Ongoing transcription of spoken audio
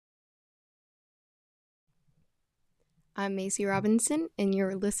I'm Macy Robinson, and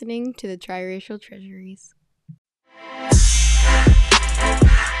you're listening to the Triracial Treasuries.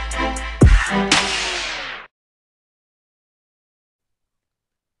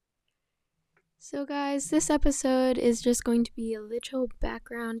 So guys, this episode is just going to be a little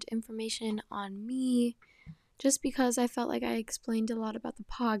background information on me, just because I felt like I explained a lot about the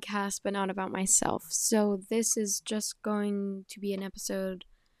podcast, but not about myself. So this is just going to be an episode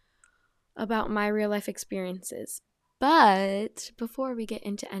about my real life experiences. But before we get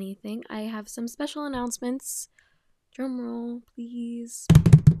into anything, I have some special announcements. Drum roll, please.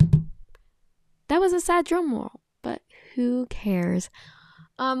 That was a sad drum roll, but who cares?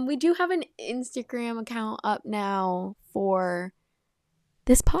 We do have an Instagram account up now for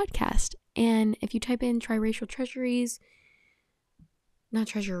this podcast. And if you type in Triracial Treasuries, not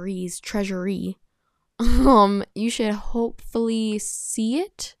treasuries, treasury, you should hopefully see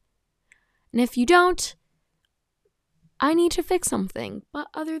it. And if you don't, I need to fix something. But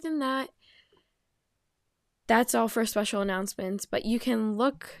other than that, that's all for special announcements. But you can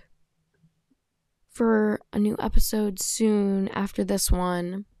look for a new episode soon after this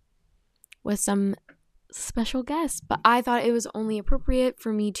one with some special guests. But I thought it was only appropriate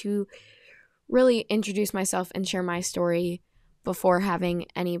for me to really introduce myself and share my story before having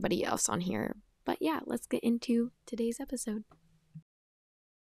anybody else on here. But yeah, let's get into today's episode.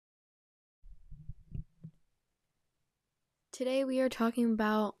 Today we are talking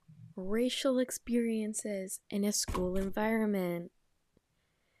about racial experiences in a school environment.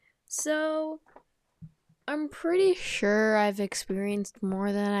 So, I'm pretty sure I've experienced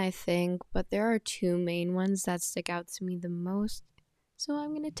more than I think, but there are two main ones that stick out to me the most. So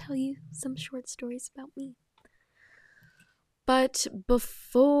I'm going to tell you some short stories about me. But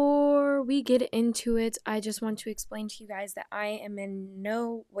before we get into it, I just want to explain to you guys that I am in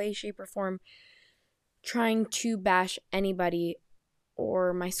no way, shape, or form trying to bash anybody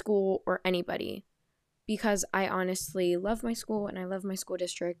or my school or anybody, because I honestly love my school and I love my school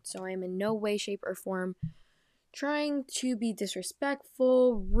district. So I am in no way, shape, or form trying to be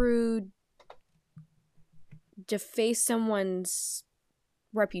disrespectful, rude, deface someone's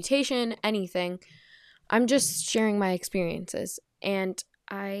reputation, anything. I'm just sharing my experiences, and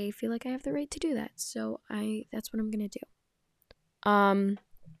I feel like I have the right to do that. So that's what I'm gonna do.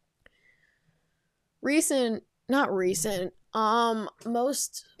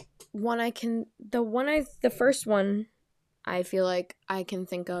 The first one I feel like I can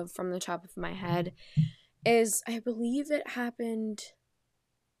think of from the top of my head is, I believe it happened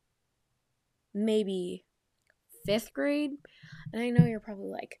maybe 5th grade. And I know you're probably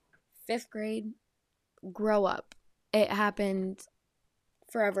like, 5th grade? Grow up. It happened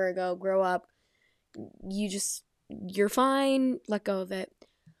forever ago. Grow up. You're fine. Let go of it.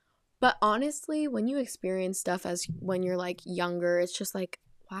 But honestly, when you experience stuff as when you're like younger, it's just like,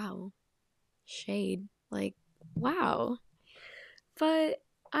 wow, shade. Like, wow. But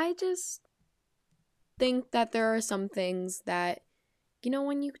I just think that there are some things that,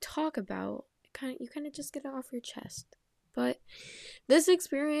 when you talk about, you kind of just get it off your chest. But this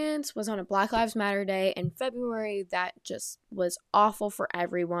experience was on a Black Lives Matter day in February that just was awful for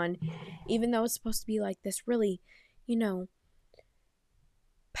everyone, even though it's supposed to be like this really,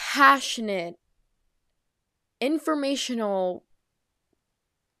 passionate, informational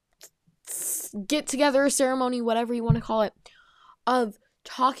get-together ceremony, whatever you want to call it, of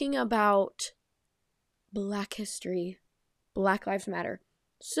talking about Black history, Black Lives Matter.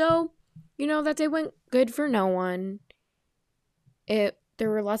 So, that day went good for no one. There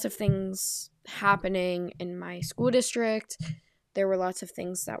were lots of things happening in my school district. There were lots of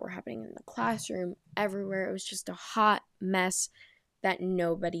things that were happening in the classroom, everywhere. It was just a hot mess that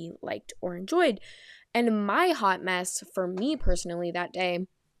nobody liked or enjoyed. And my hot mess, for me personally, that day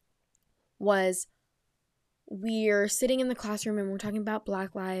was, we're sitting in the classroom and we're talking about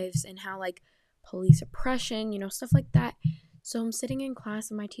Black lives and how, like, police oppression, stuff like that. So I'm sitting in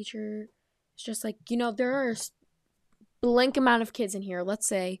class and my teacher is just like, there are blank amount of kids in here, let's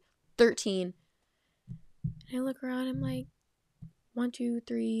say 13. And I look around, I'm like, 1, 2,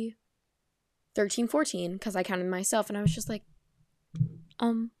 3, 13, 14, because I counted myself, and I was just like,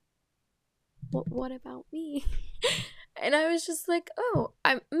 what about me? And I was just like, oh,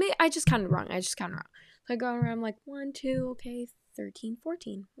 I just counted wrong. So I go around, I'm like, 1, 2, okay, 13,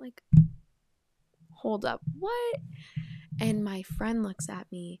 14. Like, hold up, what? And my friend looks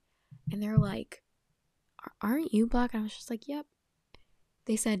at me, and they're like, aren't you Black? And I was just like, yep.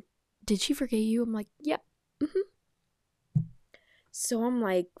 They said, did she forget you? I'm like, yep. So I'm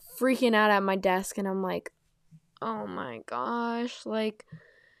like freaking out at my desk, and I'm like, oh my gosh, like,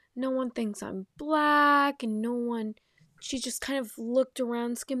 no one thinks I'm Black, and no one she just kind of looked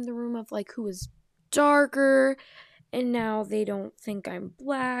around, skimmed the room of like who was darker, and now they don't think I'm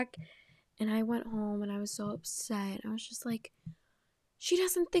black. And I went home and I was so upset. I was just like, she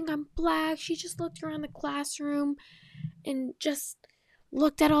doesn't think I'm black. She just looked around the classroom and just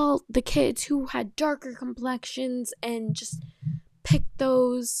looked at all the kids who had darker complexions and just picked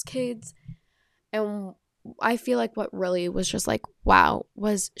those kids. And I feel like what really was just like, wow,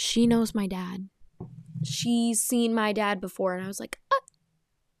 was she knows my dad. She's seen my dad before. And I was like,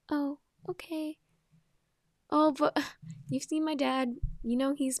 oh, okay. Oh, but you've seen my dad. You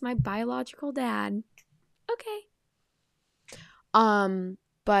know, he's my biological dad. Okay.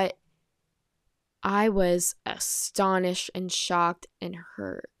 But I was astonished and shocked and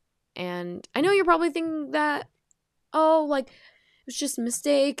hurt. And I know you're probably thinking that, oh, like, it was just a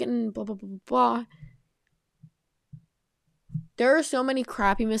mistake and blah, blah, blah, blah, blah. There are so many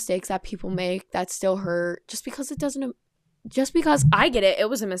crappy mistakes that people make that still hurt just because I get it. It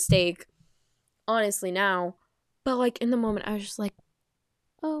was a mistake, honestly, now. But, like, in the moment, I was just like,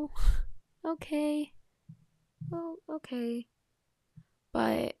 oh, okay. Oh, okay.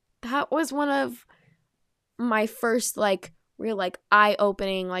 But that was one of my first, like, real, like,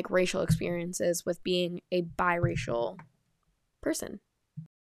 eye-opening, like, racial experiences with being a biracial person.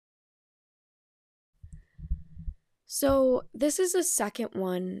 So this is the second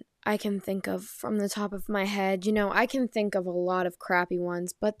one I can think of from the top of my head. You know, I can think of a lot of crappy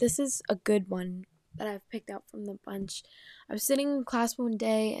ones, but this is a good one that I've picked out from the bunch. I was sitting in class one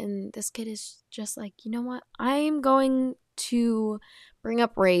day and this kid is just like, you know what? I'm going to bring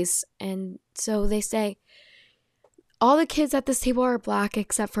up race. And so they say, all the kids at this table are black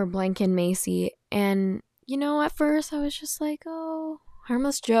except for Blank and Macy. And, you know, at first I was just like, oh,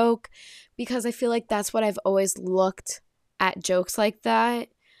 harmless joke, because I feel like that's what I've always looked at jokes like that.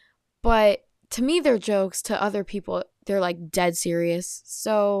 But to me, they're jokes. To other people, they're like dead serious.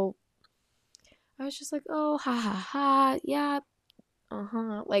 So I was just like, oh, ha ha ha, yeah,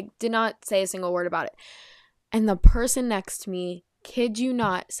 like did not say a single word about it. And the person next to me, kid you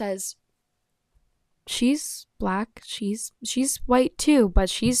not, says, she's black, she's white too, but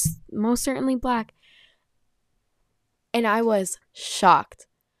she's most certainly black. And I was shocked.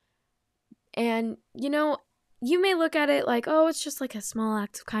 And, you know, you may look at it like, oh, it's just like a small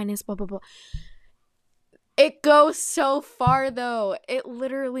act of kindness, blah, blah, blah. It goes so far, though. It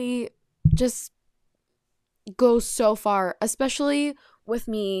literally just goes so far, especially with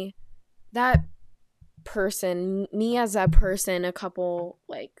me. That person, me as a person, a couple,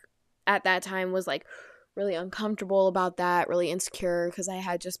 like, at that time was, like, really uncomfortable about that, really insecure, because I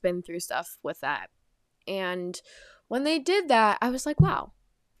had just been through stuff with that. And when they did that, I was like, wow,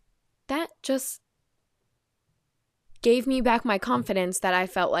 that just gave me back my confidence that I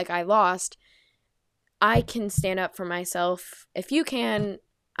felt like I lost. I can stand up for myself. If you can,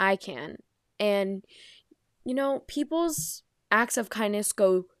 I can. And, you know, people's acts of kindness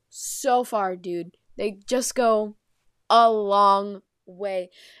go so far, dude. They just go a long way.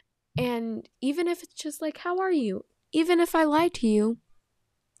 And even if it's just like, how are you? Even if I lie to you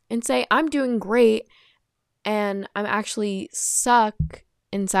and say, I'm doing great and I'm actually suck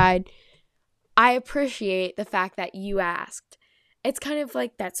inside, I appreciate the fact that you asked. It's kind of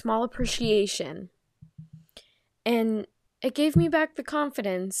like that small appreciation. And it gave me back the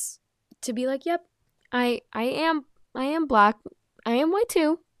confidence to be like, yep, I am black. I am white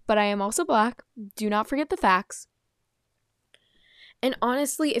too, but I am also black. Do not forget the facts. And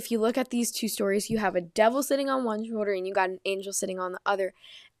honestly, if you look at these two stories, you have a devil sitting on one shoulder and you got an angel sitting on the other.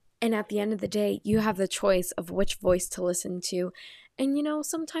 And at the end of the day, you have the choice of which voice to listen to. And, you know,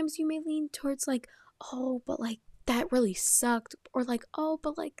 sometimes you may lean towards like, oh, but like that really sucked. Or like, oh,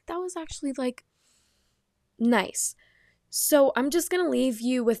 but like that was actually like nice. So I'm just going to leave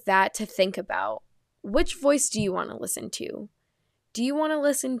you with that to think about. Which voice do you want to listen to? Do you want to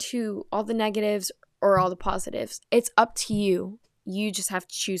listen to all the negatives or all the positives? It's up to you. You just have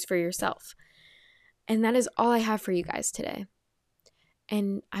to choose for yourself. And that is all I have for you guys today.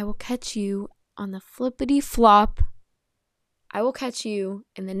 And I will catch you on the flippity flop. I will catch you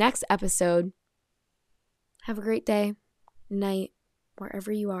in the next episode. Have a great day, night,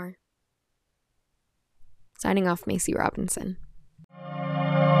 wherever you are. Signing off, Macy Robinson.